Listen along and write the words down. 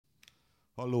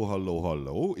Halló, halló,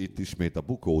 halló, itt ismét a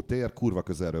Bukó tér, kurva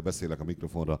közelről beszélek a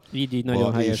mikrofonra. Így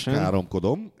nagyon helyesen. És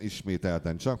káromkodom,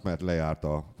 ismételten csak, mert lejárt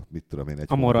egy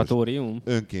a moratórium?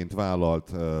 Önként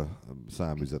vállalt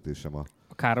számüzetésem a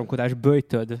káromkodás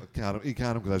böjtöd.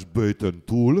 Káromkodás böjtön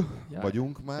túl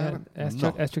vagyunk már. Ez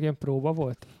csak ilyen próba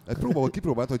volt? Ez próba volt,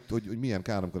 kipróbált, hogy milyen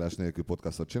káromkodás nélkül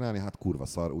podcastot csinálni, hát kurva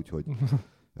szar, úgyhogy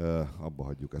abba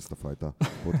hagyjuk ezt a fajta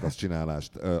podcast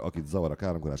csinálást. Akit zavar a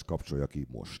káromkodás, kapcsolja ki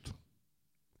most.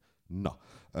 Na,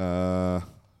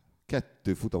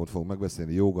 2 futamot fogunk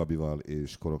megbeszélni Jó Gabival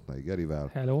és Koroknai Gerivel.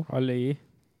 Hello. Allé.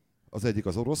 Az egyik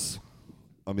az orosz,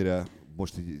 amire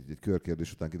most így egy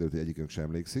körkérdés után kiderült, hogy egyikünk sem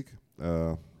emlékszik,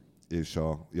 és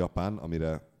a japán,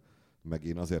 amire meg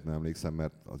én azért nem emlékszem,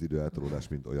 mert az időeltolódás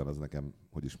mint olyan, az nekem,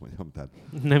 hogy is mondjam, tehát...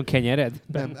 Nem kenyered?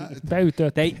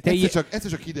 Beütött. Egyszer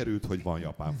csak kiderült, hogy van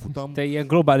japán futam. Te ilyen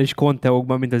globális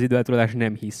konteókban, mint az időeltolódás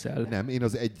nem hiszel. Nem, én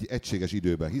az egységes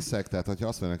időben hiszek, tehát ha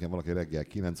azt mondja nekem valaki reggel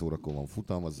 9 órakor van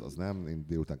futam, az nem, én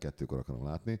délután 2-kor akarom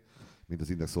látni, mint az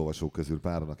Index olvasók közül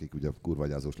páran, akik ugye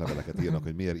kurvagyázós leveleket írnak,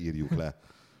 hogy miért írjuk le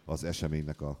az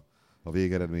eseménynek a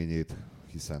végeredményét,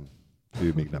 hiszen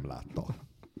ő még nem látta.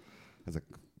 Ezek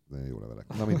nagyon jó levelek.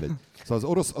 Na mindegy.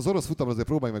 Szóval az orosz futamra azért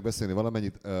próbáljuk meg beszélni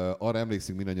valamennyit. Arra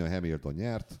emlékszünk mindannyian, Hamilton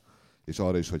nyert, és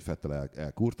arra is, hogy Vettel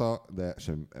elkúrta, de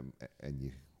sem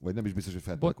ennyi. Vagy nem is biztos, hogy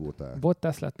Vettel kúrta el.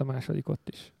 Bottas lett a második ott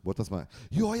is. Bottas már.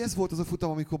 Jaj, ez volt az a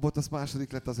futam, amikor Bottas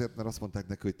második lett azért, mert azt mondták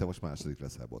neki, hogy te most második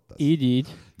leszel, Bottas.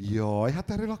 Így. Jaj, hát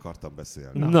erről akartam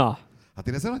beszélni. Na. Hát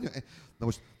én ezen nagyon... Na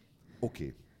most,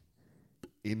 oké.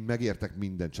 Én megértek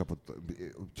minden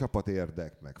csapat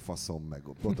érdek, meg faszom, meg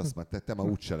Bottas már te már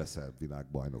úgyse leszel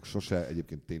világbajnok. Sose,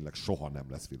 egyébként tényleg soha nem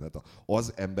lesz világbajnok.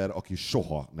 Az ember, aki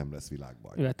soha nem lesz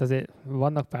világbajnok. Hát azért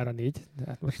vannak páran így.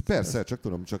 Hát most persze, csak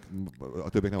tudom, csak a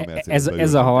többek nem a Mercedes.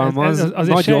 Ez a halmaz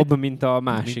nagyobb, mint a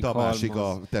másik mint a másik,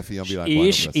 halmaz. a te fiam világbajnok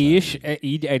és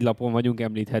így egy lapon vagyunk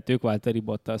említhetők Valtteri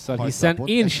Bottasszal, hiszen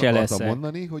én se leszek. Ezt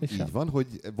mondani, hogy és így van, hogy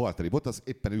Valtteri Bottas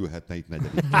éppen ülhetne itt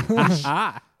negyedik.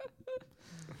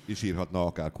 És írhatna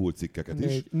akár cool cikkeket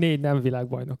is. 4 nem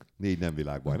világbajnok. 4 nem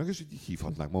világbajnok, és így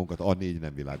hívhatnánk magunkat a 4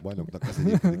 nem világbajnoknak. Ez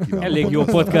egyébként kiváló. Elég jó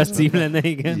podcast cím lenne,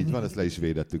 igen. Így van, ezt le is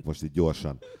védettük most így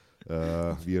gyorsan.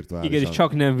 Virtuálisan. Igen, és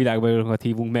csak nem világbajnokokat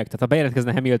hívunk meg. Tehát ha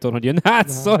bejelentkezne Hamilton, hogy jön,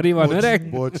 hát sorry, van öreg.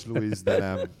 Bocs, Luis, de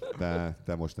nem.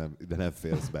 Te most nem, de nem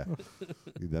férsz be.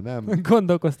 De nem.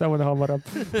 Gondolkoztál volna hamarabb.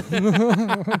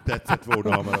 Tetszett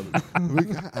volna hamarabb.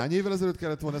 Hány évvel ezelőtt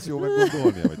kellett volna ezt jól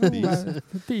meggondolnia? Vagy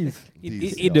 10?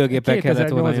 10. Időgéppel kellett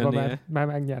volna jönnie. Már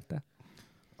megnyerte.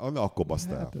 Akkor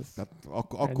basztál. Hát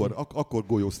akkor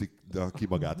golyószik ki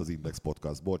magát az Index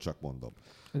podcastból, csak mondom.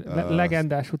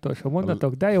 Legendás utolsó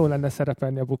mondatok, de jó lenne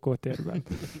szerepelni a bukótérben.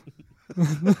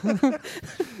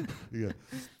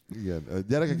 Igen.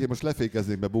 Gyerekek, én most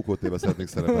lefékeznék, mert bukótérben szeretnék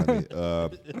szerepelni.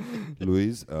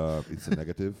 Louise, it's a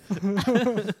negative.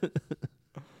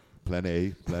 Plan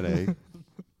A.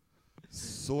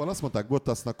 Szóval azt mondták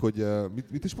Bottasnak, hogy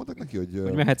mit is mondtak neki?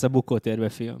 Hogy mehetsz a bukótérbe,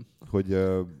 fiam. Hogy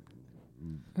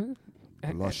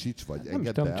lassíts, vagy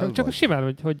engedd el? Csak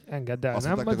simán, hogy engedd el,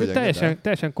 nem? Neki,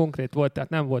 teljesen konkrét volt, tehát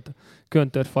nem volt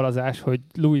köntörfalazás, hogy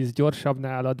Louis gyorsabb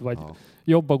nálad, vagy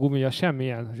jobb a gumija,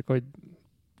 semmilyen. Hogy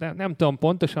nem tudom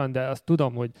pontosan, de azt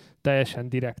tudom, hogy teljesen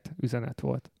direkt üzenet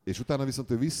volt. És utána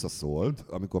viszont ő visszaszólt,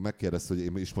 amikor megkérdezte, hogy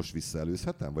én is most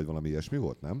visszaelőzhetem, vagy valami ilyesmi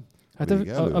volt, nem? Hát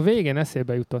a végén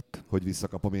eszébe jutott. Hogy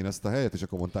visszakapom én ezt a helyet, és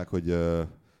akkor mondták, hogy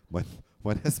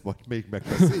majd ezt még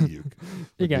megbeszéljük.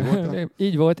 Igen,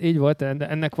 így volt, de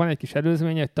ennek van egy kis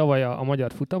előzménye, hogy tavaly a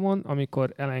magyar futamon,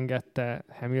 amikor elengedte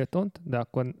Hamiltont, de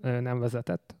akkor nem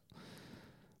vezetett,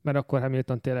 mert akkor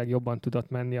Hamilton tényleg jobban tudott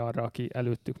menni arra, aki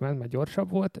előttük ment, mert gyorsabb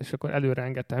volt, és akkor előre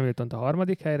engedte Hamiltont a 3.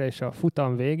 helyre, és a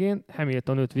futam végén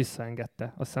Hamilton őt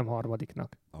visszaengedte, azt hiszem 3.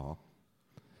 Aha.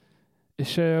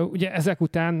 És ugye ezek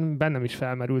után bennem is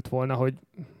felmerült volna, hogy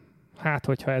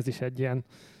hogyha ez is egy ilyen,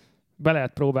 be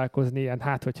lehet próbálkozni ilyen,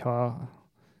 hogyha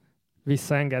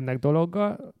visszaengednek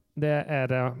dologgal, de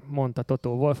erre mondta Toto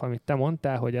Wolff, amit te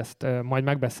mondtál, hogy ezt majd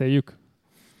megbeszéljük.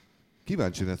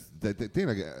 Kíváncsi, de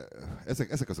tényleg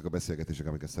ezek azok a beszélgetések,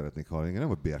 amiket szeretnék hallani. Nem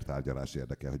a bértárgyalás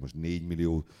érdekel, hogy most 4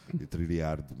 millió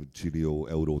trilliárd csillió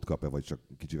eurót kap-e, vagy csak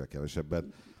kicsivel kevesebbet,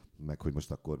 meg hogy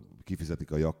most akkor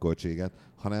kifizetik a jakköltséget,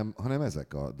 hanem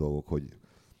ezek a dolgok, hogy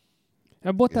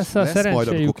Bottasszal szerencséjük majd,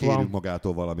 amikor van. kérünk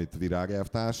magától valamit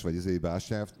virágelvtárs, vagy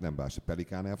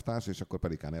pelikán elvtárs, és akkor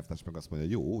pelikán elvtárs meg azt mondja,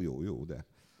 jó, de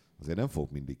azért nem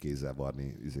fogok mindig kézzel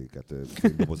varni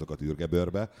dobozokat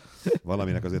űrgebőrbe.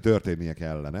 Valaminek azért történnie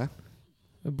kellene.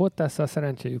 Bottasszal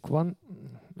szerencséjük van.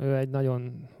 Ő egy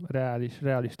nagyon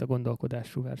realista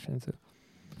gondolkodású versenyző.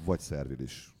 Vagy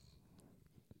szervilis.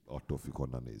 attól függ,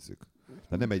 honnan nézzük.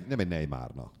 Tehát nem egy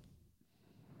Neymarna.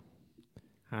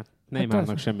 Hát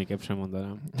Neymarnak semmiképp sem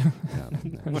mondanám.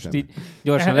 Most semmi. így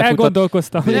gyorsan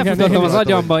elgondolkoztam. lefutottam az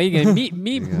agyamba, igen.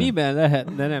 Igen. Miben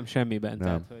lehet, de nem semmiben. Nem,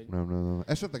 Tehát, hogy... nem.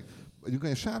 Esetleg mondjuk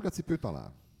olyan sárga cipő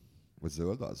talán? Vagy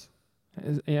zöld az?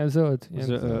 Ez ilyen zöld, ilyen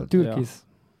Zöld, türkisz.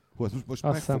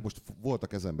 Most volt a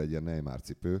kezemben egy ilyen Neymar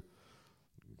cipő.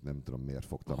 Nem tudom, miért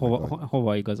fogtam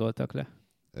Hova igazoltak le?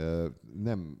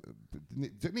 Nem,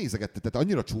 csak nézegette, tehát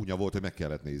annyira csúnya volt, hogy meg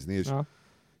kellett nézni,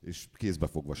 és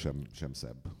kézbefogva sem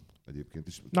szebb egyébként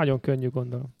is. Nagyon könnyű,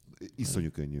 gondolom.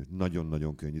 Iszonyú könnyű,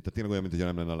 nagyon-nagyon könnyű. Tehát tényleg olyan, mintha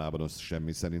nem lenne a lábadon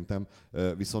semmi szerintem.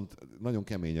 Viszont nagyon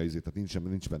kemény a izé, tehát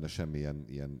nincs benne semmilyen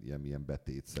ilyen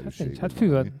betétszerűség. Hát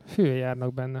fűön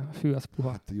járnak benne, a fű az puha.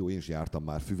 Hát jó, én is jártam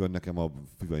már füvön, nekem a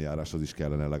füvön járáshoz is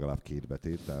kellene legalább 2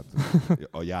 betét, tehát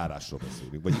a járásról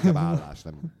beszélünk, vagy inkább állás,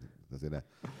 nem azért ne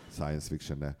science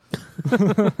fiction, ne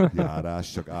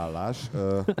járás, csak állás.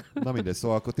 Na mindegy,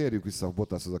 szóval akkor térjük vissza a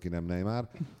Bottashoz, aki nem Neymar,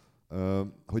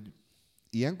 hogy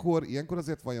ilyenkor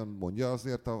azért vajon mondja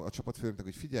azért a csapatfőnöknek,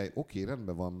 hogy figyelj, oké,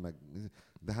 rendben van,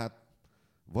 de hát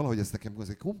valahogy ezt nekem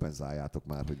azért kompenzáljátok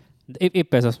már, hogy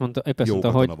épp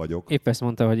ezt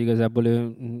mondta, hogy igazából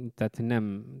ő tehát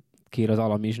nem kér az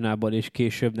alamizsnából, és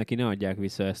később neki ne adják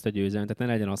vissza ezt a győzelmet.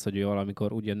 Tehát ne legyen az, hogy ő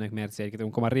valamikor úgy jönnek Mercedes-ket,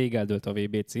 amikor már rég eldőlt a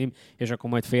VB cím, és akkor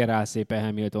majd félreáll szépen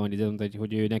Hamilton,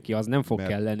 hogy ő neki az nem fog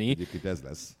kelleni. Egyébként ez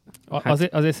lesz.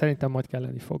 Azért szerintem majd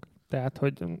kelleni fog. Tehát,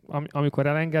 hogy amikor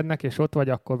elengednek, és ott vagy,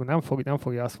 akkor nem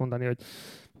fogja azt mondani, hogy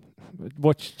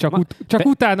bocs, csak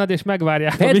utánad, és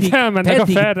megvárják, amíg elmennek a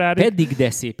Ferrari. Pedig de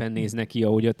szépen néznek ki,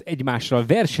 ahogy ott egymással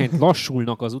versenyt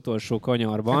lassulnak az utolsó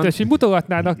kanyarban. Hát, és így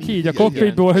mutogatnának ki így a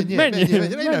kokpitból, hogy menjél.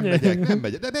 Nem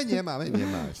megyek, de menjél már.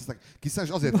 És aztán kiszáll,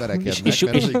 és azért verekednek,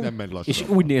 mert azért nem megy lassan. És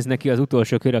úgy néznek ki az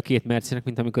utolsó kör a két Mercének,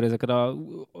 mint amikor ezeket a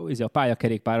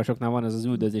pályakerékpárosoknál van az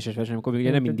üldözéses verseny, amikor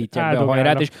ugye nem indítják be a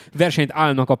hajrát, és versenyt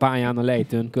állnak a pályán a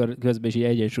lejtőn közben, és így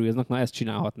egyensúlyoznak. Na, ezt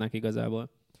csinálhatnák igazából.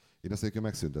 Én azt egyébként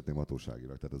megszüntetném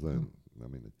hatóságilag, tehát ez olyan, nem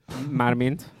mindegy.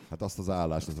 Mármint? Hát azt az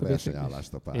állást, az a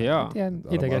versenyállást a pályán. Ja. Ilyen arra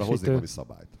hoznék idegesítő. valami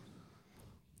szabályt,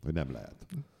 hogy nem lehet.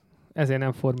 Ezért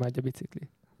nem formálja bicikli.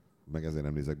 Meg ezért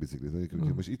nem nézek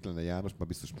biciklit. Most itt lenne János, már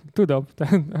biztos... Tudom.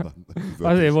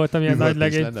 Azért voltam ilyen nagy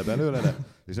legény. lenne belőle,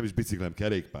 és nem is bicikli, nem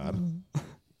kerékpár.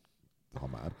 Ha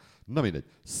már. Na mindegy.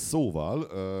 Szóval,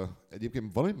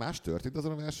 egyébként valami más történt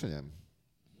azon a versenyen?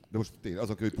 De most tényleg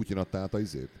azon, hogy Putyin adta át a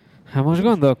izét. Hát most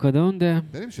gondolkodom, de...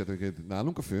 De nem is értem, hogy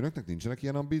nálunk a főnöknek nincsenek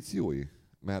ilyen ambíciói?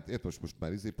 Mert érted, most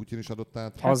már Putyin is adott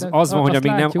át. Az van,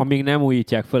 hogy amíg nem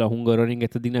újítják fel a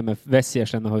Hungaroringet, addig nem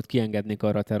veszélyes lenne, hogy kiengednék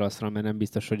arra a teraszra, mert nem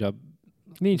biztos, hogy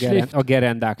a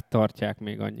gerendák tartják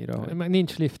még annyira. Hogy... Meg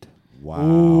nincs lift.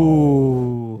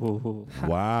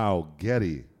 Wow,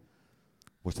 Geri.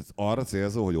 Most ez arra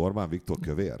célzó, hogy Orbán Viktor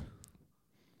kövér?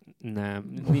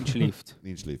 Nem, nincs lift.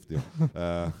 Nincs lift, jó.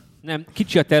 Nem,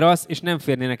 kicsi a terasz, és nem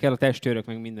férnének el a testőrök,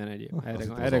 meg minden egyéb.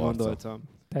 Erre gondoltam.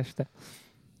 Teste.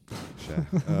 Se.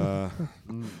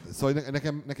 Szóval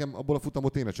nekem abból a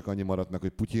futamból tényleg csak annyi maradt meg, hogy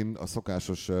Putyin a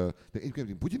szokásos... De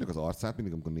Putyinnak az arcát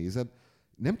mindig, amikor nézed,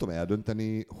 nem tudom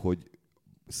eldönteni, hogy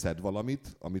szed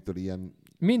valamit, amitől ilyen...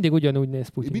 Mindig ugyanúgy néz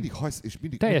Putyin. Mindig hajsz, és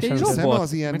mindig... Teljesen robot.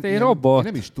 Az ilyen, mint egy robot.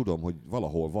 Én nem is tudom, hogy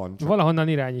valahol van. Csak valahonnan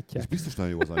irányítják. és biztos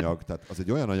nagyon jó az anyag. Tehát az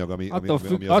egy olyan anyag, ami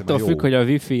attól függ, hogy a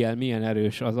wifi-jel milyen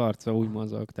erős az arca, úgy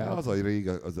mozog. Tehát. Az a rég,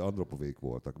 az andropovék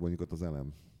voltak, mondjuk ott az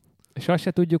elem. És azt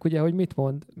se tudjuk ugye, hogy mit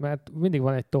mond, mert mindig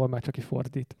van egy tolmács, aki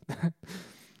fordít.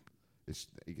 És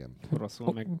igen.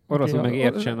 Oroszul meg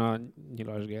értsen a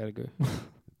Nyilas Gergő.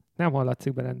 Nem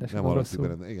hallatszik be rendesen. Nem hallatszik be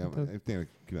rendesen. Igen, én tényleg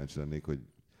kíváncsi lennék, hogy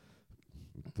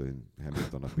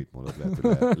Hamiltonnak mit mondott, lehet,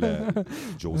 hogy le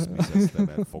Joe Smith-ezte,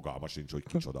 mert fogalma sincs, hogy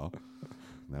kicsoda.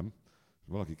 Nem?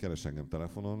 Valaki keres engem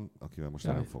telefonon, akivel most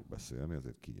nem fog beszélni,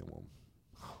 ezért kinyomom.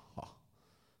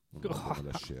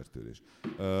 Lesz sértődés.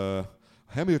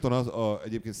 Hamilton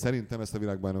egyébként szerintem ezt a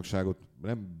világbajnokságot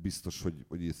nem biztos,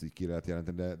 hogy ezt így ki lehet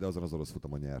jelenteni, de azon az orosz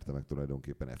futamon nyerte meg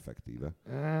tulajdonképpen effektíve.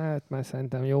 Hát már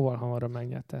szerintem jóval hamarabb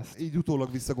megnyerte ezt. Így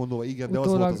utólag visszagondolva, igen, de az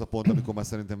volt az a pont, amikor már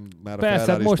szerintem már a persze,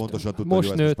 Ferrari is pontosan tudta,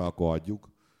 hogy ezt már akkor adjuk.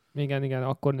 Igen,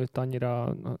 akkor nőtt annyira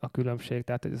a különbség,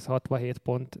 tehát ez 67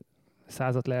 pont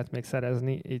százat lehet még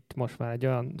szerezni, itt most már egy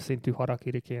olyan szintű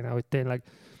harakiri kéne, hogy tényleg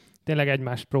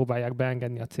egymást próbálják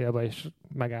beengedni a célba, és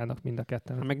megállnak mind a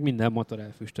ketten. Meg minden motor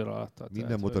elfüstöl alatt.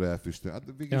 Minden motor elfüstöl. Hát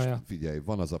végülis figyelj,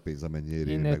 van az a pénz, amennyi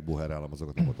éri, meg buherálom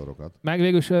azokat a motorokat. Meg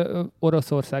végülis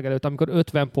Oroszország előtt, amikor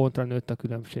 50 pontra nőtt a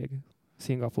különbség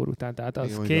Szingapúr után. Tehát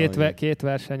az két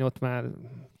verseny ott már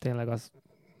tényleg az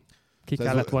ki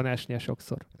kellett volna esnie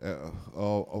sokszor.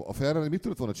 A Ferrari mit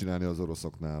tudott volna csinálni az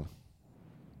oroszoknál?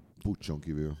 Puccson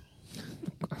kívül.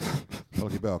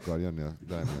 Valaki be akar jönni,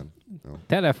 de nem. Jó.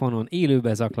 Telefonon,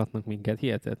 élőben zaklatnak minket,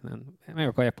 hihetetlen. Meg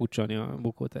akarják pucsolni a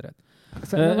bukóteret.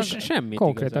 Semmit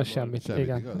konkrétan igazából. semmit.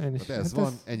 Igen. Hát ez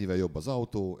van, ennyivel jobb az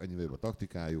autó, ennyivel jobb a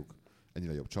taktikájuk,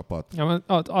 ennyivel jobb csapat. Ja,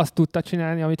 azt tudta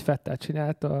csinálni, amit Vettel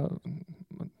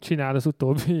csinál az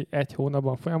utóbbi 1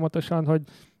 hónapban folyamatosan, hogy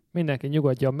mindenki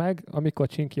nyugodjon meg, a mi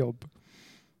kocsink jobb.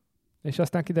 És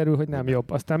aztán kiderül, hogy nem jobb.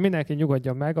 Aztán mindenki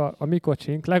nyugodjon meg, a mi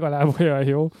kocsink legalább olyan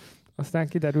jó, aztán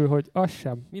kiderül, hogy az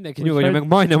sem. Mindenki nyugodjon meg,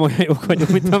 majdnem olyan jók vagyunk,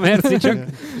 mint a Merci, csak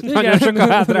nagyon sok a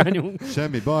hátrányunk.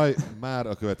 Semmi baj, már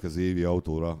a következő évi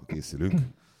autóra készülünk.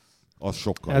 Az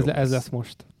sokkal jobb. Ez lesz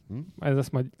most. Ez lesz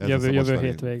majd jövő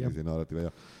hétvégén.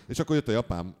 És akkor jött a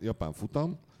japán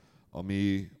futam,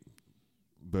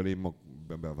 amiből én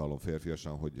bevallom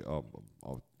férfiasan, hogy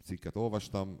a cikket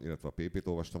olvastam, illetve a PP-t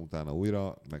olvastam utána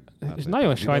újra. És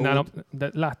nagyon sajnálom, de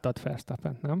láttad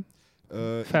Verstappen, nem?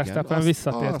 Verstappen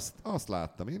visszatért. Azt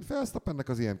láttam. Én Verstappennek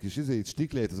az ilyen kis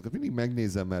stikléit, azokat mindig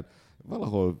megnézem, mert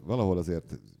valahol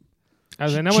azért...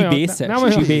 Csibészes.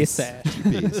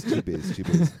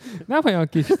 Nem olyan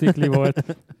kis stikli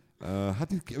volt.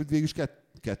 Hát itt végülis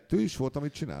 2 is volt,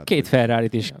 amit csinált. 2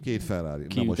 Ferrarit is. 2 Ferrari.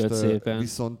 Kiütött szépen.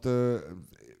 Viszont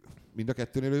mind a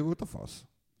 2-nél ő volt a fasz?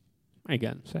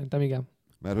 Igen. Szerintem igen.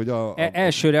 Mert hogy a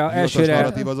elsőre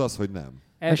narratív az, hogy nem.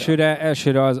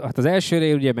 Elsőre az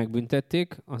elsőre ugye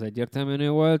megbüntették, az egyértelmű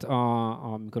volt,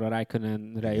 amikor a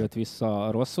Raikkonenre jött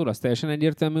vissza rosszul, az teljesen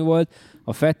egyértelmű volt.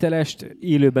 A Vettelest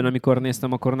élőben, amikor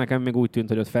néztem, akkor nekem még úgy tűnt,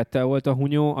 hogy ott Vettel volt a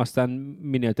hunyó, aztán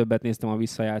minél többet néztem a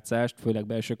visszajátszást, főleg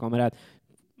belső kamerát,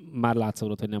 már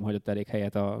látszódott, hogy nem hagyott elég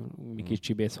helyet a mi kis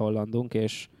csibész hollandunk,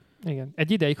 és... Igen,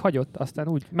 egy ideig hagyott, aztán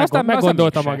úgy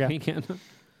meggondolta magát. Igen.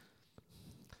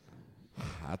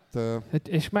 Hát,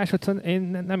 és másodszor, én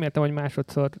nem értem, hogy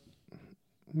másodszor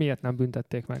miért nem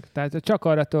büntették meg. Tehát csak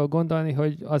arra tudok gondolni,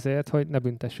 hogy azért, hogy ne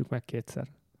büntessük meg 2-szer.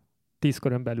 10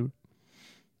 körön belül.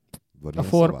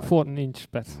 A nincs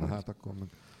persze. Hát akkor meg...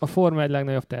 A Forma egy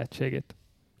legnagyobb tehetségét.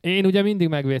 Én ugye mindig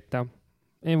megvédtem.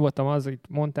 Én voltam az, hogy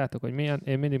mondtátok, hogy milyen,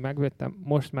 én mindig megvédtem,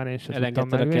 most már én sem tudtam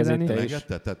megvédeni.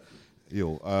 Tehát,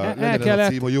 jó, legyen ez a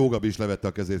cím, hogy Jógabi is levette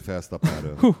a kezét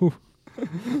Verstappenről.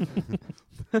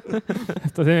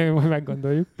 Ezt azért majd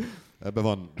meggondoljuk. Ebben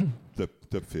van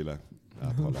többféle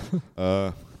áthallás.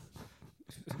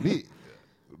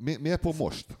 Miért pont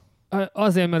most?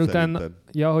 Azért, mert utána...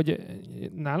 Ja, hogy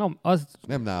nálam az...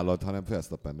 Nem nálad, hanem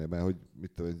Verstappennél, mert hogy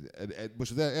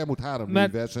most az elmúlt 3-4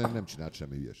 versenyen nem csinált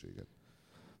semmi hülyeséget.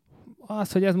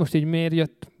 Az, hogy ez most így miért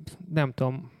jött, nem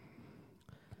tudom.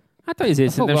 Hát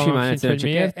azért szerintem simán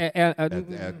egyszerűen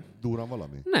csak durran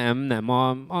valami? Nem.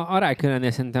 A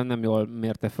Raikkonennél szerintem nem jól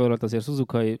mérte föl, ott azért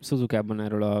Suzukában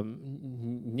erről a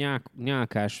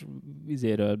nyálkás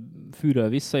fűről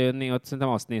visszajönni, ott szerintem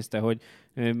azt nézte, hogy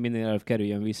minél előbb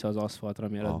kerüljön vissza az aszfaltra,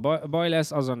 mielőtt baj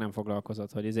lesz, azzal nem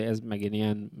foglalkozott, hogy ez megint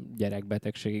ilyen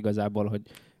gyerekbetegség igazából, hogy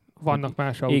vannak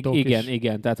más autók is.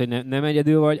 Igen, tehát hogy nem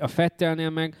egyedül vagy. A Vettelnél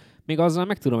meg még azzal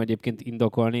meg tudom egyébként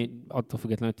indokolni, attól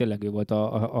függetlenül, hogy tényleg ő volt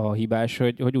a hibás,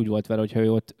 hogy úgy volt vele, hogyha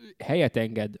ő ott helyet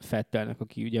enged Vettelnek,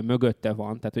 aki ugye mögötte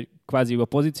van, tehát hogy kvázi a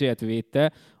pozícióját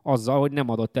védte azzal, hogy nem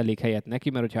adott elég helyet neki,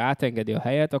 mert hogyha átengedi a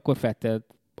helyet, akkor Vettel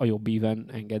a jobb íven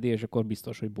engedi, és akkor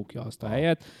biztos, hogy bukja azt a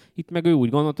helyet. Itt meg ő úgy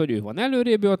gondolta, hogy ő van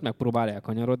előrébb, ott megpróbál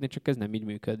elkanyarodni, csak ez nem így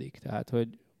működik. Tehát, hogy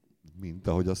mint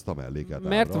ahogy azt a melléket.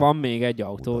 Mert van még egy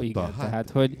autó, mutatta, igen. Hát, tehát,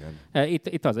 hogy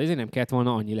itt az, ezért nem kellett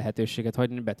volna annyi lehetőséget,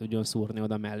 hogy be tudjon szúrni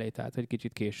oda mellé. Tehát, hogy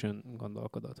kicsit későn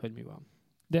gondolkodott, hogy mi van.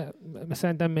 De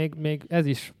szerintem még ez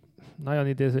is nagyon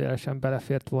idézőjelesen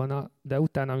belefért volna, de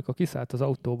utána, amikor kiszállt az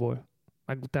autóból,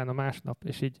 meg utána másnap,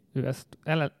 és így ő ezt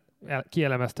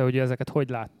kielemezte, hogy ezeket hogy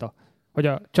látta.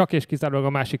 Hogy csak és kizárólag a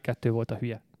másik 2 volt a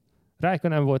hülye.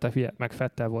 Raikkonen volt a hülye, meg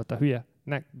Vettel volt a hülye.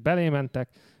 Belémentek,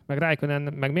 meg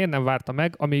Raikkonen meg miért nem várta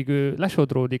meg, amíg ő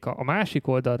lesodródik a másik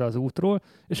oldalra az útról,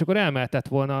 és akkor elmehetett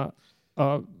volna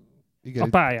a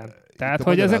pályán. Tehát,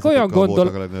 hogy ezek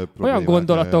olyan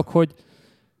gondolatok,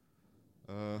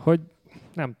 hogy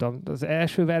nem tudom, az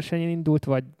első versenyen indult,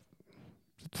 vagy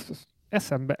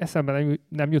eszembe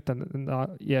nem jutna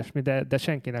ilyesmi, de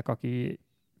senkinek, aki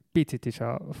picit is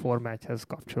a Forma 1-hez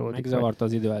kapcsolódik. Megzavarta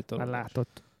az időeltől. Már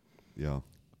látott. Ja.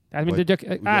 Tehát mint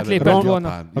hogy átlépett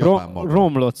volna.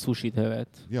 Romlott sushit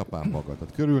evett. Japán maga.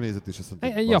 Tehát körülnézett, és azt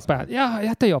mondta, Japán. Ja,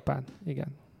 hát a Japán. Igen.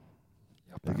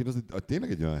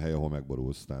 Tényleg egy olyan hely, ahol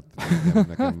megborulsz. Tehát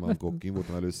nekem amikor kim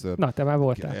voltam először. Na, te már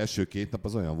voltál. Első 2 nap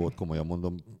az olyan volt, komolyan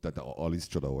mondom, tehát Alice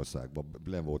Csodaországban.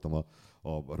 Len voltam a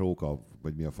róka,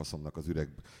 vagy mi a faszomnak az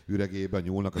üregébe, a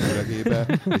nyúlnak az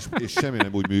üregébe, és semmi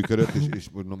nem úgy működött, és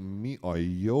mondom, mi a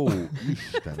jó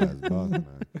Isten ez, bazd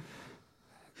meg.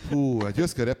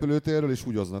 Jössz ki a repülőtérről, és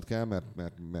húgyoznod kell, mert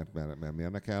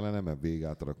mérnek kellene, mert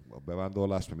végáltal a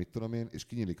bevándorlást, mert mit tudom én, és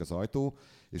kinyílik az ajtó,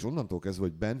 és onnantól kezdve,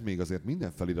 hogy bent még azért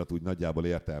minden felirat úgy nagyjából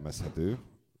értelmezhető,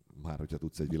 már hogyha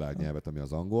tudsz egy világnyelvet, ami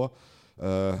az angol,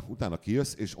 utána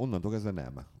kijössz, és onnantól kezdve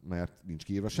nem, mert nincs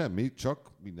kiírva semmi,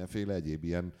 csak mindenféle egyéb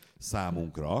ilyen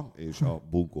számunkra, és a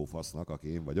bunkófasznak, aki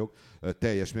én vagyok,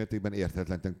 teljes mértékben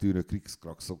érthetetlen tűnő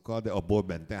krikszkrakszokkal, de abból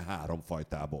benne 3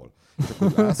 fajtából. És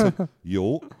akkor állsz, hogy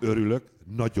jó, örülök,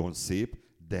 nagyon szép,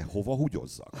 de hova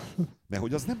húgyozzak? Mert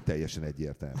hogy az nem teljesen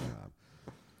egyértelmű ám.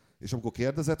 És amikor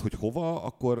kérdezed, hogy hova,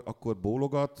 akkor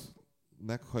bólogat,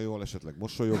 meghajol, esetleg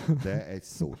mosolyog, de egy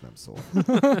szót nem szól.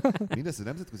 Mindezt a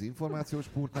nemzetközi információs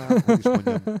pultnál, hogy is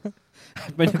mondjam.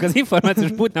 Mondjuk az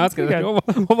információs pultnál azt kérdezik,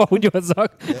 hogy hova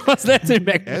húgyozzak, azt lehet, hogy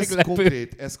meglepő.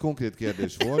 Ez konkrét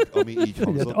kérdés volt, ami így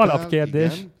hangzott el.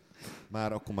 Alapkérdés.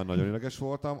 Igen. Akkor már nagyon ideges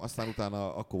voltam, aztán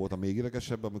utána akkor voltam még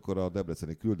idegesebb, amikor a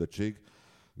debreceni küldöttség,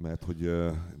 mert hogy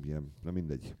ilyen, nem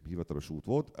mindegy, hivatalos út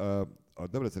volt, a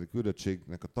debreceni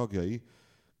küldöttségnek a tagjai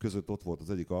között ott volt az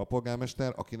egyik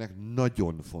alpolgármester, akinek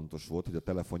nagyon fontos volt, hogy a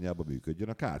telefonjában működjön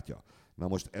a kártya. Na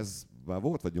most ez már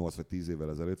volt vagy 8 vagy 10 évvel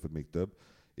ezelőtt, vagy még több,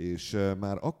 és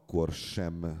már akkor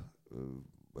sem,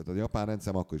 a japán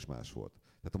rendszer akkor is más volt.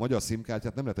 Tehát a magyar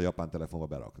SIM-kártyát nem lehet a japán telefonba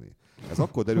berakni. Ez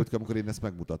akkor derült ki, amikor én ezt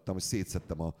megmutattam, hogy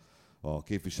szétszedtem a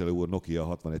képviselő úr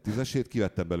Nokia 6110-esét,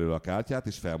 kivettem belőle a kártyát,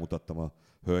 és felmutattam a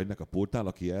hölgynek a pultnál,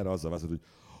 aki erre azzal vázolt, hogy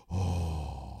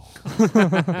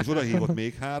és oda hívott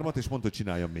még 3, és mondta, hogy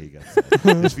csináljam még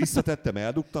egyszer. És visszatettem,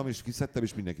 eldugtam, és kiszedtem,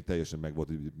 és mindenki teljesen meg volt,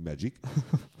 hogy magic,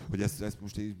 hogy ez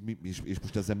most, és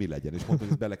most ezzel mi legyen. És mondta,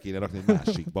 hogy ezt bele kéne rakni egy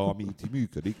másikba, ami itt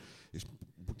működik. És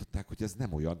mutatták, hogy ez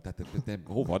nem olyan, tehát nem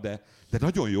hova, de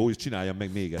nagyon jó, és csináljam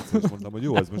meg még egyszer. És mondtam, hogy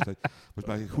jó, ez most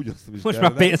már húgyoztam is. Most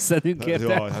kellene. Már pénzt szedünk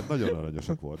érte. Jaj, hát nagyon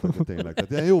aranyosak voltak, tényleg.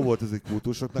 Tehát jó volt ez egy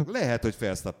kultúrsoknak. Lehet, hogy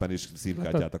Verstappen is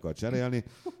SIM-kártyát akar cserélni,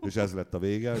 és ez lett a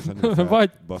vége, és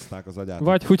baszták az agyát.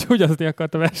 Vagy húgyozni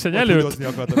akart a verseny előtt. Húgyozni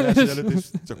akart a verseny előtt, és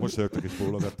csak most rögtök és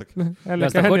bólogattak.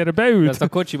 Ennek ellenére beült. Ezt a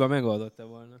kocsiba megoldotta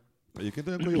volna. Egyébként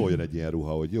olyankor jól jön egy ilyen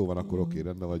ruha, hogy jó van, akkor oké,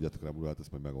 rendben, vagyjatok rám, ruhát,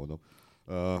 ezt majd megoldom.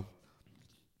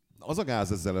 Az a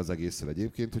gáz ezzel az egésszel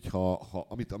egyébként, hogy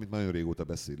amit nagyon régóta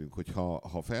beszélünk, hogy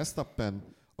ha Verstappen,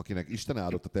 akinek Isten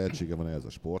áldott a tehetsége van ehhez a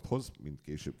sporthoz, mint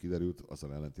később kiderült,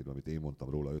 azzal ellentétben, amit én mondtam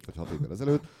róla 5 vagy 6 évvel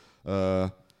ezelőtt,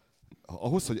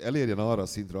 ahhoz, hogy elérjen arra a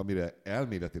szintre, amire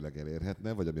elméletileg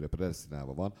elérhetne, vagy amire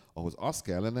predesztinálva van, ahhoz az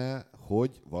kellene,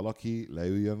 hogy valaki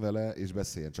leüljön vele és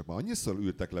beszéljen. Csak már annyiszor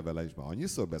ültek le vele, és már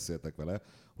annyiszor beszéltek vele,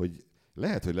 hogy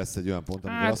lehet, hogy lesz egy olyan pont,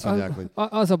 amikor azt mondják, hogy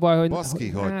az a baj, hogy baszki,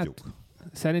 hagyjuk.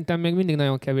 Szerintem még mindig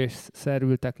nagyon kevésszer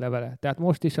ültek le vele. Tehát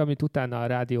most is, amit utána a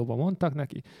rádióban mondtak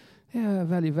neki,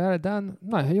 Veli, well done,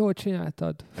 nagyon jól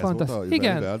csináltad. Fantasztikus.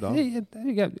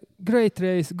 Igen, great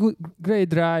race, great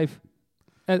drive.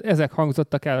 Ezek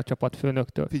hangzottak el a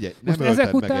csapatfőnöktől. Figyelj, nem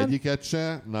ölted meg egyiket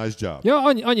se, nice job. Ja,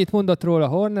 annyit mondott róla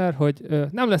Horner, hogy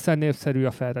nem leszel népszerű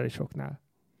a Ferrari-soknál.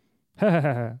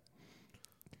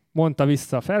 Mondta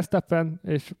vissza Verstappen,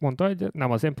 és mondta, hogy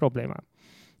nem az én problémám.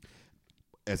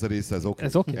 Ez a része ez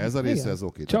oké. Ez a része ez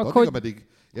oké. Csak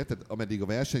ameddig a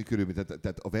verseny körül,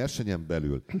 tehát a versenyen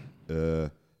belül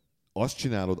azt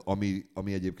csinálod,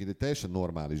 ami egyébként egy teljesen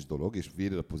normális dolog, és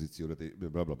véded a pozíciódat,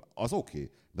 az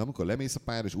oké. De amikor lemész a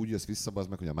pályára, és úgy jössz vissza, az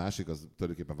meg, hogy a másik az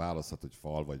tulajdonképpen választhat, hogy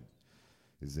fal, vagy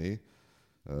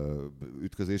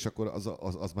ütközés, akkor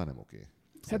az már nem oké.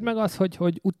 Hát meg az,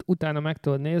 hogy utána meg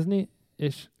tudod nézni,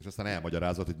 és aztán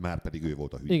elmagyarázod, hogy már pedig ő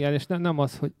volt a hülye. Igen, és nem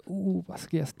az, hogy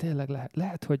baszki, ez tényleg lehet.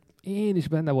 Lehet, hogy én is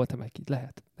benne voltam egy kicsit.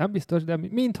 Lehet. Nem biztos, de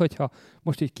minthogyha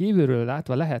most így kívülről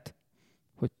látva lehet,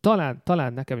 hogy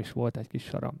talán nekem is volt egy kis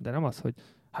saram, de nem az, hogy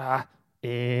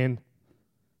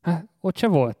ott se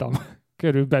voltam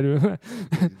körülbelül.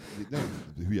 Nem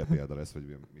hülye példa lesz,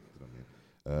 vagy mit tudom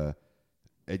én.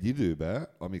 Egy időben,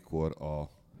 amikor a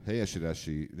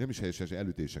helyesírási, nem is helyesírási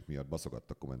elütések miatt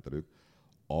baszogattak kommentelők,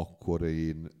 akkor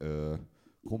én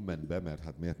kommentbe, mert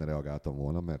hát miért ne reagáltam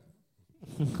volna, mert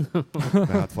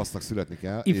hát fasznak születni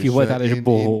kell.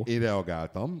 Én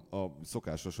reagáltam a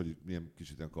szokásos, hogy ilyen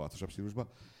kicsit ilyen karcosabb stílusban,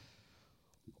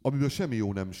 amiből semmi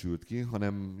jó nem sült ki,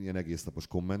 hanem ilyen egésznapos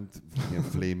komment, ilyen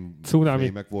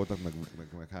flémek voltak,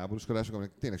 meg háborúskodások,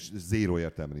 aminek tényleg zéró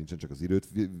értelme nincsen, csak az időt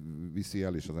viszi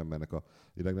el, és az embernek a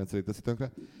idegrendszerét teszi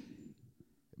tönkre.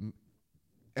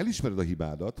 Elismered a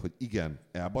hibádat, hogy igen,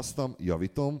 elbasztam,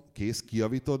 javítom, kész,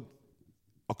 kijavítod.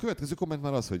 A következő komment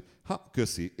már az, hogy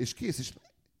köszi, és kész,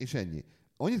 és ennyi.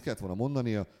 Annyit kellett volna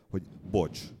mondania, hogy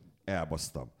bocs,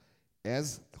 elbasztam.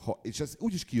 És ez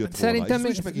úgyis kijött volna, és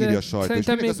úgyis megírja a sajtó, és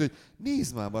mindig az, hogy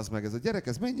nézd már, bazd meg, ez a gyerek,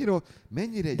 ez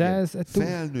mennyire egy ilyen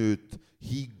felnőtt,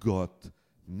 higgadt,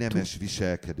 nemes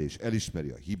viselkedés, elismeri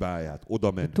a hibáját,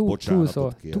 oda ment,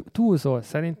 bocsánatot kér. Túlzol.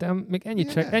 Szerintem még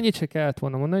ennyit se kellett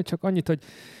volna mondani, csak annyit, hogy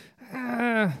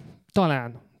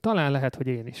talán lehet, hogy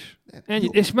én is.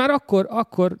 Ennyit. És már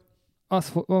akkor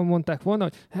azt mondták volna,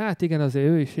 hogy hát igen, azért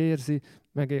ő is érzi,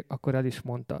 meg akkor el is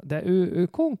mondta. De ő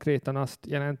konkrétan azt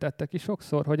jelentette ki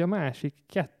sokszor, hogy a másik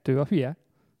 2 a hülye,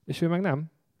 és ő meg nem.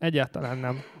 Egyáltalán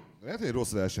nem. Lehet, hogy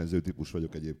rossz versenyző típus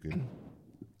vagyok egyébként.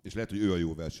 És lehet, hogy ő a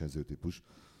jó versenyző típus.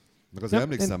 Meg azért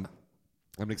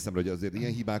emlékszem, hogy azért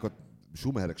ilyen hibákat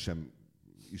Schumacherek sem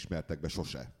ismertek be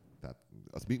sose. Tehát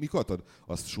mikor adtad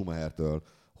azt Schumachertől,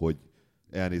 hogy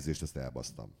elnézést, ezt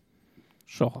elbasztam?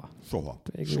 Soha.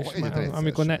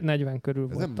 Amikor 40 körül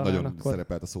volt. Ez nem talán, nagyon akkor...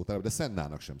 szerepelt a szótárában, de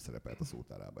Sennának sem szerepelt a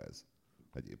szótárában ez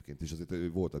egyébként. És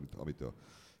azért volt, amit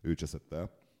ő cseszett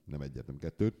el, nem egyet, nem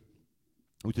 2.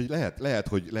 Úgyhogy lehet,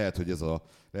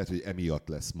 hogy emiatt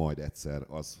lesz majd egyszer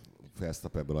az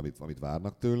Verstappenből, amit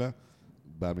várnak tőle.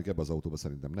 Bár még ebben az autóban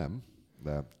szerintem nem.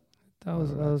 De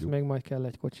az még majd kell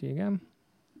egy kocsi, igen.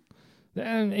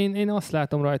 De én azt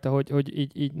látom rajta,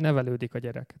 hogy így nevelődik a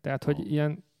gyerek. Tehát, hogy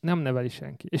ilyen nem neveli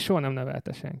senki. És soha nem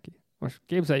nevelte senki. Most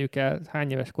képzeljük el,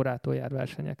 hány éves korától jár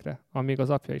versenyekre, amíg az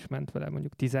apja is ment vele,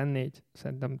 mondjuk 14.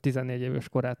 Szerintem 14 éves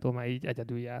korától már így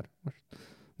egyedül jár. Most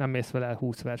nem mész vele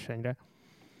 20 versenyre.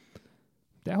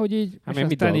 De hogy így...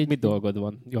 Mit dolgod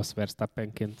van Jos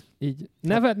Verstappenként? Így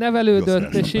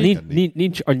nevelődött, és így...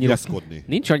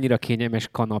 Nincs annyira kényelmes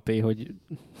kanapé, hogy...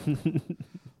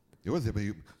 Jó, azért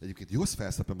egyébként Jos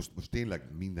Verstappen most tényleg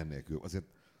minden nélkül, azért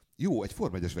jó, egy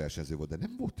Forma 1-es versenyző volt, de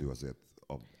nem volt ő azért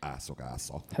a ászok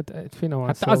ásza. Hát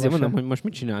finoman szóval azért mondom, hogy most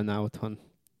mit csinálná otthon?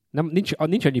 Nincs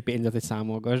annyi pénzet, hogy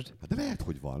számolgasd. Hát de lehet,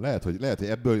 hogy van. Lehet, hogy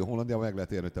ebből Hollandiában meg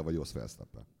lehet érni, hogy te vagy Jos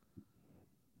Verstappen.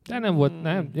 De nem volt,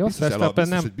 nem. Jos Verstappen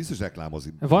nem. Biztos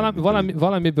reklámozik.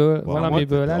 Valamiből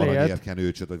elért. Valami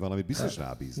kenőcsöt, vagy valamit biztos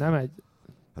rábíz. Nem egy...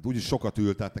 Hát úgyis sokat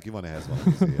ült, tehát neki van ehhez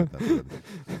valami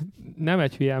Nem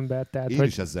egy hülye ember, tehát én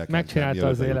hogy megcsinálta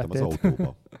az életét. Az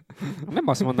nem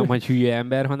azt mondom, hogy hülye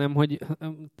ember, hanem hogy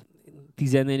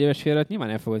 14 éves félret nyilván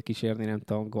el fogod kísérni, nem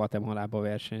tudom, Guatemalába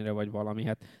versenyre, vagy valami.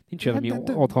 Hát nincs olyan, ami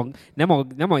otthon.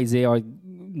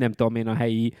 Nem tudom én, a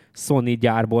helyi Sony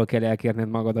gyárból kell elkérned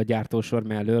magad a gyártósor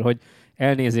mellől, hogy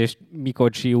elnézést,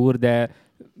 Mikocsi úr, de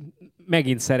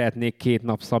megint szeretnék 2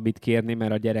 nap szabit kérni,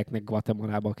 mert a gyereknek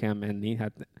Guatemalába kell menni.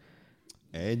 Hát...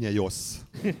 Ennyi Jos.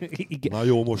 Na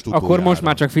jó, most utoljára. Akkor most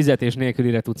már csak fizetés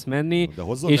nélkülire tudsz menni. De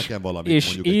hozzon nekem valamit,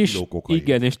 mondjuk egy kiló kokain.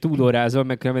 Igen, és túlórázol,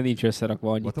 mert nincs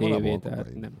összerakva annyi tévé,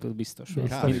 tehát nem tud, biztos hogy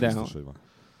van.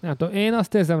 Nem tudom, én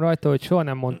azt érzem rajta, hogy soha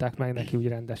nem mondták meg neki úgy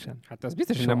rendesen. Hát az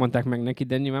biztos, hogy nem mondták meg neki,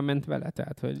 de nyilván ment vele,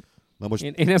 tehát hogy... Na most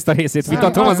én ezt a részét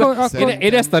vitatom,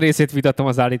 én ezt a részét vitatom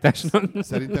az állításnak.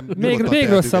 Szerintem még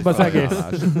rosszabb az egész.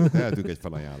 Tehetünk egy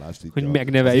felajánlást. Hogy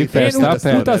megneveljük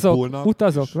Verstappen.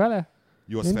 Utazok vele.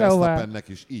 Jos Verstappennek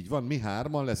is így van. Mi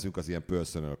 3 leszünk az ilyen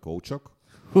personal coachok.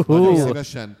 Nagyon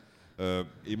szívesen.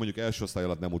 Én mondjuk első osztály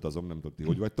alatt nem utazom, nem tudom, ti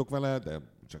hogy vagytok vele, de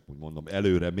csak úgy mondom,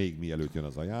 előre, még mielőtt jön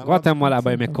az ajánlat.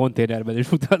 Guatemalában én még konténerben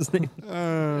is utazni.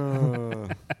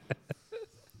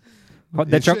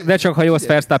 De csak ha Jos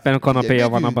Verstappen a kanapéja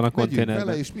van abban a konténerben.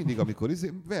 Vele, és mindig, amikor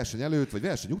verseny előtt, vagy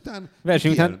verseny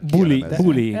után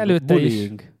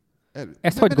bullying.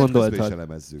 Ezt hogy gondoltad?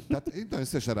 Tehát én nagyon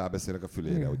szívesen rábeszélek a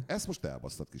fülére, hogy ezt most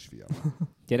elbasztad, kisfiam.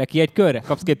 Gyere ki egy körre,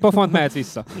 kapsz 2 pofont, mehetsz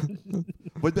vissza.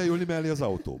 Vagy beülni mellé az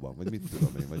autóban, vagy mit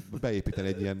tudom én, vagy beépíteni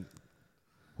egy ilyen,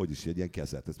 egy ilyen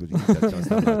kezet, ezt most így tettem, azt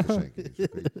nem látja senki.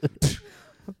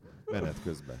 Menet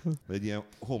közben. Vagy egy ilyen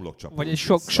homlokcsapó. Vagy egy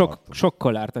sok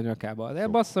kollárt a nyakába.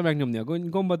 Elbassza megnyomni a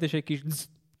gombot, és egy kis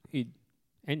így.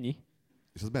 Ennyi.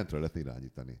 És azt bentről lehetne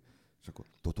irányítani. És akkor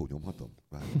Totó, nyomhatom?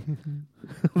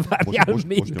 Várjál most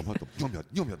nyomhatom.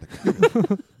 Nyomjad neki.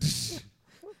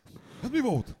 Hát mi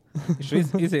volt? És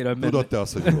izéről tudod te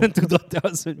azt, hogy tudod te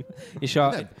azt, hogy és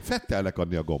nem, Fettelnek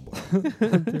adni a gombot.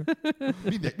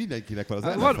 Mindenkinek van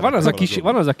az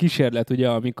van az a kísérlet, ugye,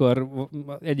 amikor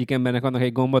egyik embernek adnak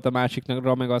egy gombot, a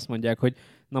másiknak meg azt mondják, hogy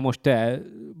na most te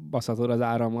baszhatod az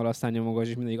árammal, aztán nyomogass,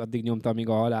 és mindig addig nyomta, amíg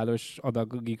a halálos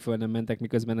adagig föl nem mentek,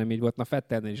 miközben nem így volt. Na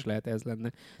Fettelnél is lehet ez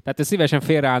lenne. Tehát ő szívesen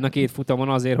félreállna 2 futamon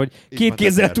azért, hogy 2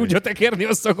 kézzel tudja tekerni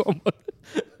azt a gombot.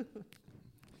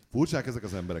 Furcsák ezek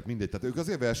az emberek, mindegy. Tehát ők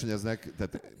azért versenyeznek,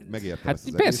 tehát megértem hát ezt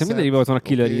az persze, mindegyikben ott van a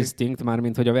killer instinct,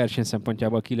 mármint hogy a verseny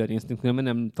szempontjából killer instinct, mert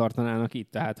nem tartanának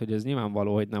itt. Tehát, hogy ez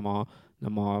nyilvánvaló, hogy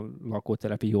nem a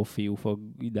lakótelepi jó fiú fog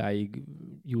idáig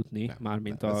jutni, nem,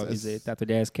 mármint tehát,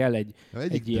 hogy ehhez kell egy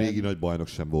ilyen... régi nagy bajnok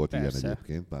sem volt persze. Ilyen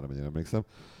egyébként, már amennyire emlékszem.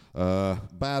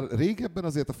 Bár régebben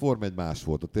azért a Forma 1 más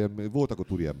volt, ott voltak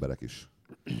ott úri emberek is.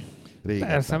 Régen.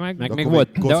 Persze, meg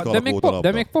volt,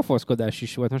 de még pofoszkodás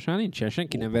is volt. Most már nincsen,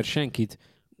 senki nem ver senkit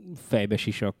fejbe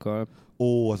sisakkal.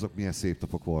 Azok milyen szép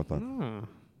tapok voltak.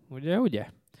 Ugye?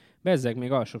 Bezzeg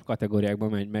még alsóbb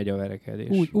kategóriákban megy a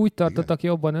verekedés. Úgy tartottak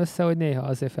jobban össze, hogy néha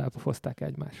azért felpofozták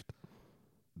egymást.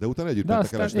 De utána együtt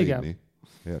mentek el este inni.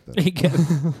 Érted? Igen.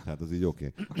 Hát az így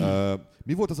oké.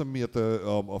 Mi volt az, amiért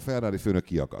a Ferrari főnök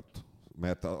kiakadt?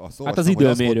 Mert az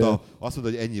időmérő. Azt mondta,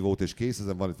 hogy ennyi volt és kész,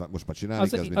 ezen van itt most már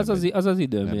csinálni. Az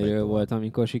időmérő volt,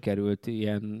 amikor sikerült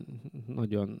ilyen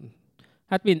nagyon...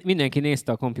 Hát mindenki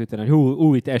nézte a komputeren,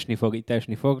 hogy itt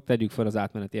esni fog, tegyük fel az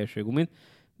átmeneti első gumit.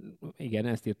 Igen,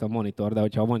 ezt írt a monitor, de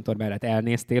hogyha a monitor mellett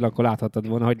elnéztél, akkor láthattad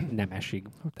volna, hogy nem esik.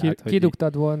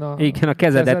 Kidugtad volna. Igen, a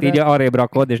kezedet így arrébb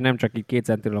rakod, és nem csak így 2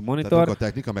 centiről a monitor. Tehát a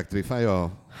technika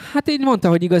megtréfálja? Hát így mondta,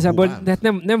 hogy igazából de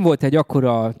nem volt egy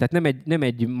akkora, tehát nem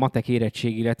egy matek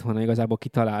érettségi lett volna igazából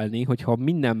kitalálni, hogyha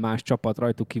minden más csapat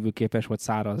rajtuk kívül képes volt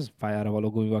száraz pályára való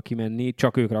gumival kimenni,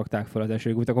 csak ők rakták fel az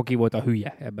esőgumit, akkor ki volt a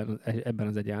hülye ebben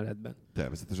az egyenletben.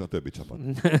 Természetesen a többi csapat.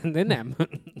 De nem.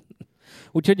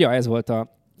 Úgyhogy ja, ez volt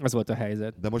a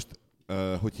helyzet. De most,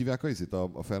 hogy hívják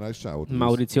a Ferrari sávot?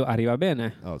 Mauricio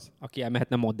Arrivabene? Az. Aki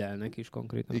elmehetne modellnek is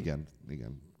konkrétan. Igen,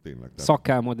 tényleg.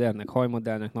 Szakkálmodellnek,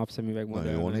 hajmodellnek, napszemüveg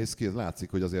modellnek. Nagyon jól néz ki, ez látszik,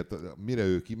 hogy azért mire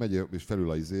ő kimegy és felül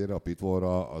a izére, a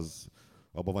pitwallra, az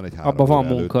abban van egy 3 abban van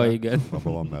munka, előtte, igen.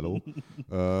 Abban van meló.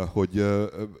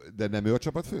 De nem ő a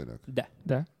csapatfőnök?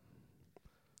 De.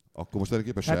 Akkor most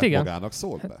tulajdonképpen saját magának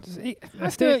szólt be?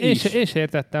 Ezt én is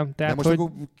értettem. Tehát, de most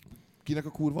akkor kinek a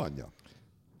kurva anyja?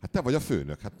 Hát te vagy a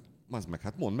főnök,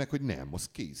 hát mondd meg, hogy nem, az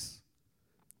kész.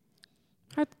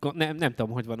 Hát nem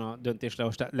tudom, hogy van a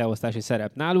döntésleosztási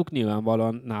szerep náluk,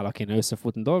 nyilvánvalóan nála kéne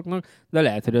összefutni dolgoknak, de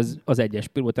lehet, hogy az egyes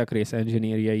pilóták rész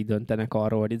engineerjei döntenek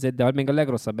arról, hogy de még a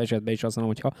legrosszabb esetben is azt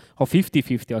mondom, hogy ha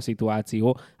 50-50 a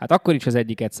szituáció, hát akkor is az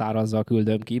egyiket szárazzal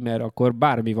küldöm ki, mert akkor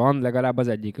bármi van, legalább az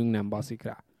egyikünk nem baszik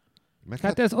rá.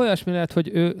 Hát ez olyasmi lehet, hogy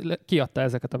ő kiadta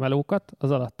ezeket a melókat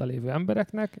az alatta lévő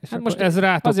embereknek, és hát most ez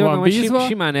rátok van bízva.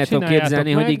 Simán el tudom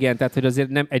képzelni, hogy igen, tehát hogy azért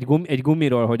nem egy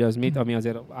gumiról, hogy az mit, ami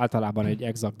azért általában egy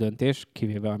exakt döntés,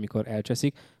 kivéve amikor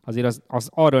elcseszik, azért az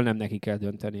arról nem neki kell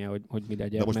döntenie, hogy mi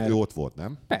legyen. De most ő ott volt,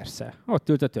 nem? Persze, ott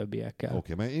ült a többiekkel.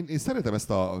 Oké, mert én szeretem ezt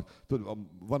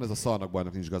van ez a szarnak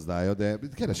bajnak nincs gazdája, de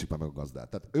keresik már meg a gazdát.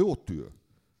 Tehát ő ott ül.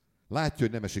 Látja,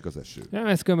 hogy nem esik az eső. Nem,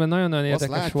 ez különben nagyon érdekes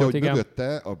látja, volt, hogy igen.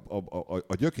 Mögötte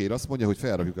a gyökér azt mondja, hogy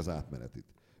felrakjuk az átmenetit.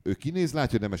 Ő kinéz,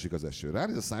 látja, hogy nem esik az eső.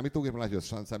 Ránéz a számítógépre, látja,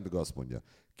 hogy a számítógép azt mondja.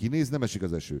 Kinéz, nem esik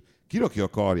az eső. Kirakja a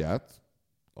karját,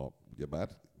 ugyebár,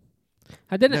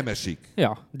 hát de nem esik.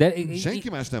 Ja, senki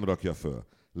más nem rakja föl.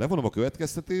 Levonom a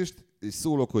következtetést, és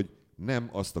szólok, hogy nem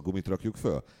azt a gumit rakjuk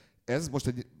föl. Ez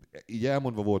most így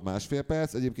elmondva volt 1,5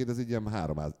 perc, egyébként ez így ilyen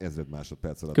 3000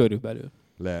 másodperc alatt körülbelül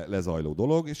lezajló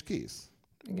dolog, és kész.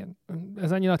 Igen,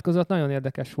 ez a nyilatkozat nagyon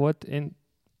érdekes volt. Én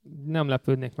nem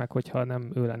lepődnék meg, hogyha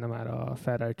nem ő lenne már a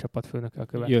Ferrari csapatfőnöke a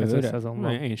következő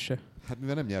szezonban. Én se. Hát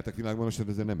mivel nem nyertek világban, most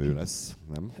ezért nem ő lesz,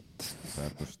 nem?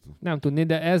 Nem tudni,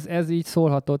 de ez így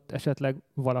szólhatott esetleg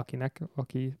valakinek,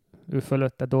 aki ő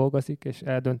fölötte dolgozik, és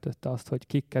eldöntötte azt, hogy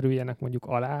kik kerüljenek mondjuk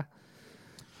alá.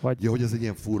 Ja, hogy ez egy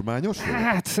ilyen furmányos?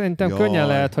 Hát szerintem könnyen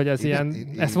lehet, hogy ez ilyen...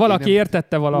 Ezt valaki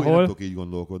értette valahol. Nem tudok így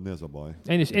gondolkodni, ez a baj.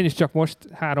 Én is csak most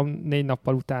 3-4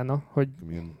 nappal utána,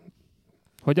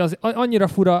 hogy az annyira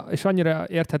fura és annyira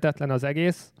érthetetlen az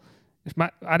egész, és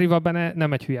már Arrivabene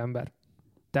nem egy hülye ember.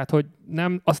 Tehát, hogy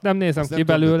azt nem nézem ki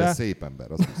belőle. De szép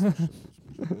ember, az biztos.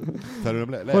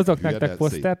 Hozok nektek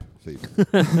posztert. Szép.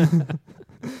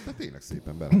 Tehát tényleg szép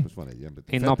ember. Most van egy ember.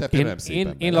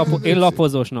 Én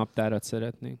lapozós naptárat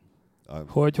szeretnék.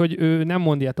 Hogy ő nem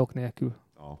mond ilyetok nélkül.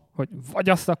 Hogy vagy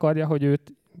azt akarja, hogy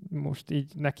őt most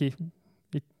így neki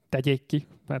így tegyék ki,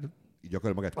 mert így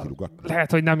akarja magát kirugatni.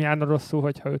 Lehet, hogy nem járna rosszul,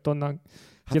 hogyha őt onnan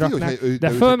kiraknák. De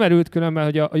fölmerült különben,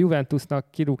 hogy a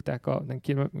Juventusnak kirúgták,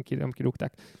 nem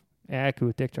kirúgták,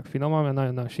 elküldték csak finoman, mert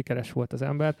nagyon-nagyon sikeres volt az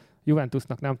ember.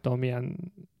 Juventusnak nem tudom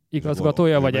milyen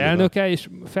igazgatója vagy elnöke, és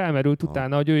felmerült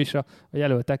utána, hogy ő is a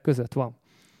jelöltek között van.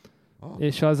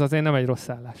 És az azért nem egy rossz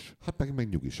állás. Hát meg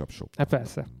nyugisabb sok. Hát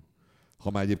persze.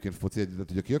 Ha már egyébként foci egyet,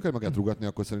 hogyha ki akar magát rugatni,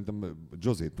 akkor szerintem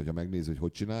Josét, hogyha megnézi,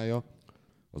 hogy hogy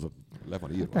az ott le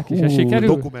van írva.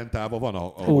 Dokumentálva van,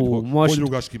 hogy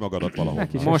rugass ki magadat valahol.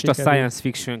 Most a science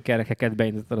fiction kerekeket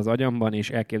beindítottad az agyamban, és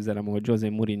elképzelem, hogy José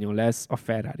Mourinho lesz a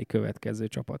Ferrari következő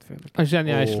csapatfőnök. A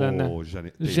zseniális lenne.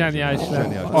 Zseniális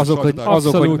lenne.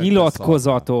 Azok, hogy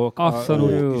nyilatkozatok.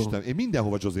 Abszolút. Isten, én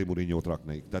mindenhova José Mourinho-t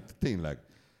raknék. Tehát tényleg.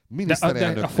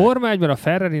 De a Forma 1-ben a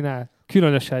Ferrarinál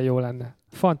különösen jó lenne.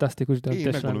 Fantasztikus döntés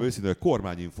lenne. Én megmondom őszintén, hogy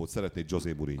kormányinfót szeretnék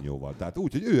José Mourinhoval. Tehát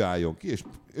úgy, hogy ő álljon ki, és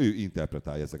ő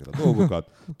interpretálja ezeket a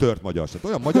dolgokat, tört magyarság.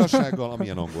 Olyan magyarsággal,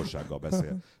 amilyen angolsággal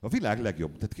beszél. A világ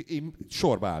legjobb. Tehát én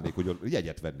sorba állnék, hogy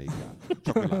jegyet vennék rá.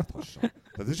 Csak hogy láthassam.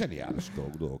 Tehát ez zseniális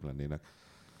dolgok lennének.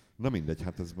 Na mindegy,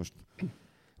 hát ez most...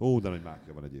 de nagy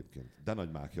mákja van egyébként. De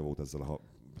nagy mákja volt ezzel a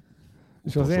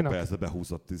utolsó percbe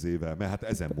behúzott 10 éve. Mert hát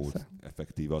ezen volt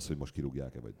effektív az, hogy most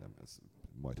kirúgják-e, vagy nem. Ez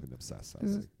majd, hogy nem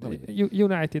 100%.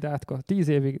 United átka. 10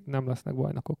 évig nem lesznek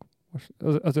bajnokok. Most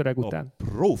az öreg után. A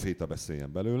proféta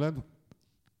beszéljen belőled.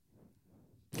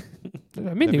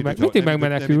 Mindig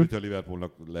megmenekül. Nem, a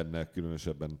Liverpoolnak lenne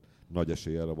különösebben nagy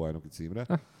esélye a bajnoki címre.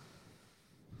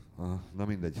 Na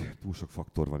mindegy, túl sok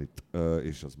faktor van itt,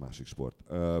 és az másik sport.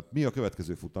 Mi a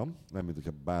következő futam? Nem, mint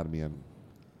hogyha bármilyen...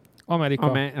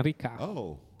 Amerika.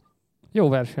 Oh. Jó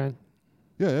verseny.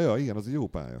 Ja, igen, az egy jó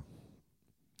pálya.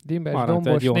 Dimbes,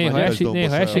 dombos, néha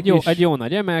esik. Jó, egy jó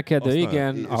nagy emelkedő,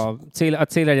 aztán, igen. A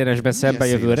célegyenesbe szembe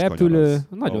jövő repülő.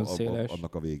 Nagyon széles.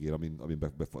 Annak a végén, amin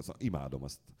imádom,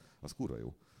 az kurva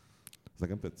jó. Ez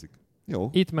nekem tetszik. Jó.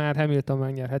 Itt már Hamilton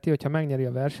megnyerheti, hogyha megnyeri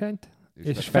a versenyt,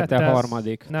 és Vettel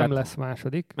harmadik. Nem lesz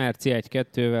második. Merci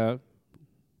 1-2-vel.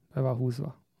 Be van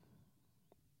húzva.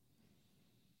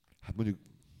 Hát mondjuk,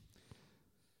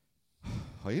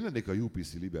 ha én lennék a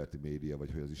UPC Liberty Media,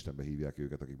 vagy hogy az Istenbe hívják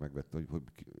őket, akik megvettek, hogy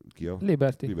ki a...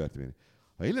 Liberty Media.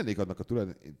 Ha én lennék annak a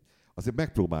azért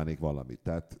megpróbálnék valamit.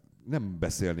 Tehát nem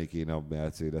beszélnék én a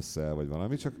Mercedes-szel, vagy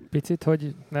valami, csak... Picit,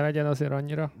 hogy ne legyen azért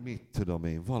annyira... Mit tudom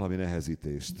én, valami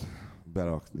nehezítést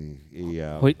berakni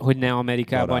éjjel. Hogy ne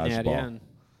Amerikában nyerjen?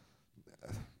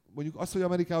 Mondjuk az, hogy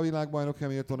Amerikában világbajnok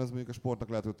Hamilton, ez mondjuk a sportnak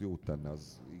lehet, hogy jót tenne,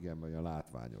 az igen, olyan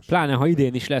látványos. Pláne, ha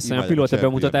idén is lesz olyan pilóta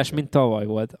bemutatás, mint tavaly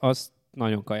volt. Azt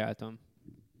nagyon kajáltam.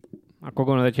 Akkor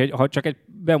gondolod, hogy ha csak egy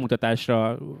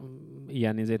bemutatásra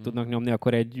ilyen izét tudnak nyomni,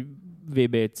 akkor egy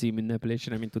VB cím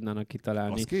ünneplésre mint tudnának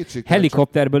kitalálni.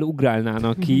 Helikopterből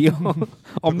ugrálnának ki.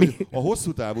 A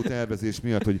hosszú távú tervezés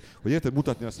miatt, hogy érted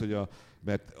mutatni azt, hogy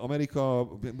mert Amerika,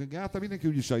 általában mindenki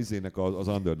úgyis az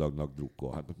underdognak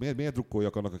drukkol. Hát miért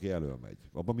drukkoljak annak, aki elölmegy?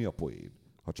 Abban mi a poén?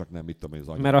 Ha csak nem, mit tudom én, az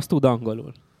anyag. Mert azt tud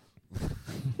angolul.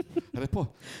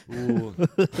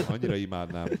 Annyira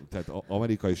imádnám. Tehát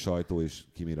amerikai sajtó és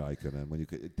Kimi Räikkönen,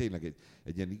 mondjuk tényleg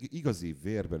egy ilyen igazi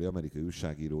vérbeli amerikai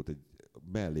újságírót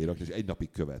mellé rakni, és egy napig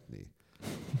követni.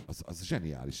 Az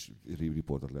zseniális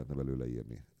riportot lehetne belőle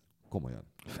írni. Komolyan.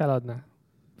 Feladná.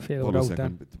 Fél óra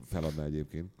után. Feladná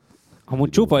egyébként. Amúgy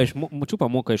csupa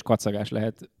móka és kacagás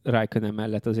lehet Räikkönen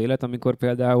mellett az élet, amikor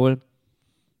például,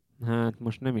 hát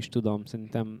most nem is tudom,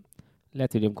 szerintem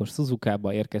lehet, hogy amikor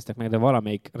Suzukába érkeztek meg, de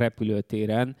valamelyik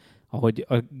repülőtéren, ahogy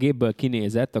a gépből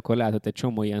kinézett, akkor látott egy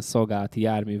csomó ilyen szolgálati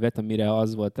járművet, amire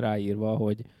az volt ráírva,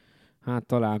 hogy hát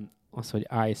talán az, hogy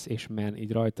Ice és Man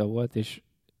így rajta volt, és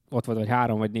ott volt vagy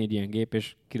 3 vagy 4 ilyen gép,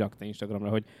 és kirakta Instagramra,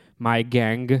 hogy My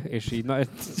Gang, és így...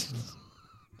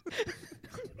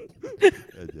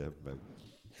 Egyéb meg.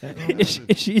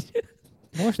 és így...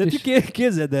 Most is...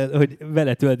 Képzeld el, hogy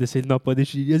vele töltesz egy napod,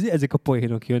 és így ezek a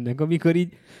poénok jönnek, amikor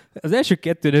így az első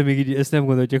 2-nél még így ezt nem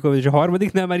gondoljuk, és a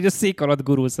harmadiknál már így a szék alatt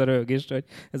gurulsz a rögést, hogy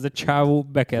ez a csávó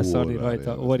be kell szarni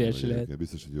rajta, óriási lehet.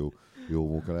 Biztos, hogy jó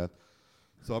móka lehet.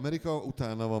 Szóval Amerika,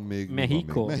 utána van még...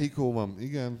 Mexikó van,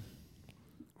 igen.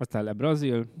 Aztán le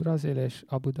Brazil és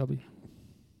Abu Dhabi.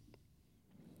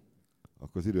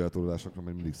 Akkor az időeltolódásokra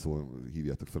még mindig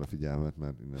hívjátok fel a figyelmet,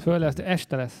 mert... Föl lesz,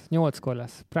 este lesz, 8-kor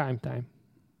lesz, prime time.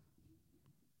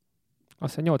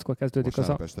 Azt hiszem 8-kor kezdődik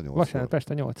Vasárnap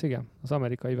este 8, igen, az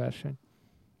amerikai verseny.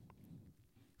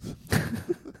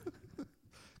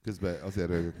 Közben azért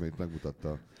rögök, mert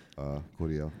megmutatta a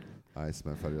Korea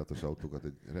Iceman feliratos autókat,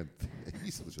 egy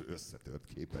iszonyatosan összetört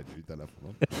képernyői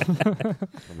telefonon.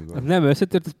 Nem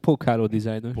összetört, ez pókháló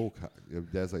dizájnos.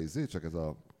 De ez csak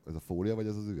ez a fólia, vagy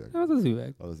ez az üveg? Az az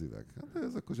üveg. Az az üveg. Hát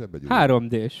ez akkor zsebbenyúlós.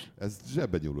 3D-s. Ez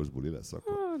zsebbenyúlós buli lesz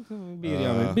akkor.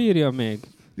 Hát, bírja még.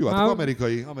 Jó, hát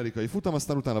amerikai futam,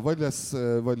 aztán utána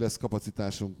vagy lesz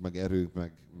kapacitásunk, meg erőnk,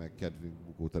 meg kedvünk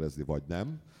bukóterezni, vagy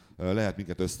nem. Lehet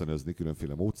minket ösztönözni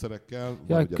különféle módszerekkel.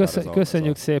 Ja,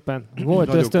 köszönjük szépen.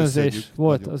 Volt ösztönzés,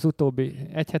 volt az utóbbi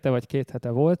 1 hete vagy 2 hete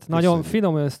volt. Köszönjük. Nagyon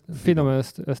finom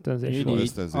ösztönzés. Finom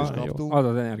ösztönzést kaptunk. Az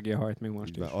energiahajt még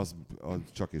most is. Az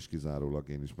csak és kizárólag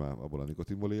én is már abból a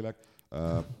nikotinból élek.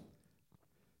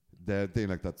 De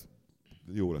tényleg, tehát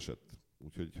jól esett.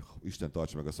 Úgyhogy Isten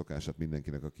tartsa meg a szokását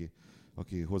mindenkinek,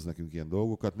 aki hoz nekünk ilyen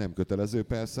dolgokat. Nem kötelező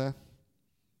persze.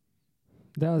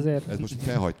 De azért... Ez most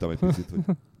felhagytam egy picit, hogy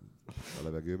a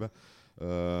levegőbe.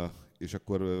 És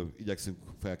akkor igyekszünk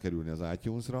felkerülni az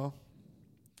iTunes-ra.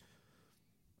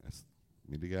 Ezt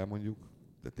mindig elmondjuk,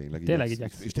 de tényleg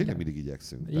igyekszünk. És tényleg mindig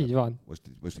igyekszünk. Így van.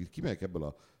 Most így kimegyek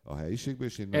ebből a helyiségből,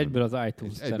 és én egyből az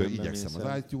iTunes egyből igyekszem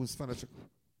az iTunes fele, csak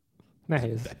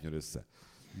nehéz. Nem jön össze.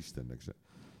 Istennek se.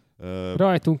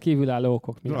 Rajtunk kívülálló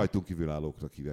okok. Rajtunk kívülállókra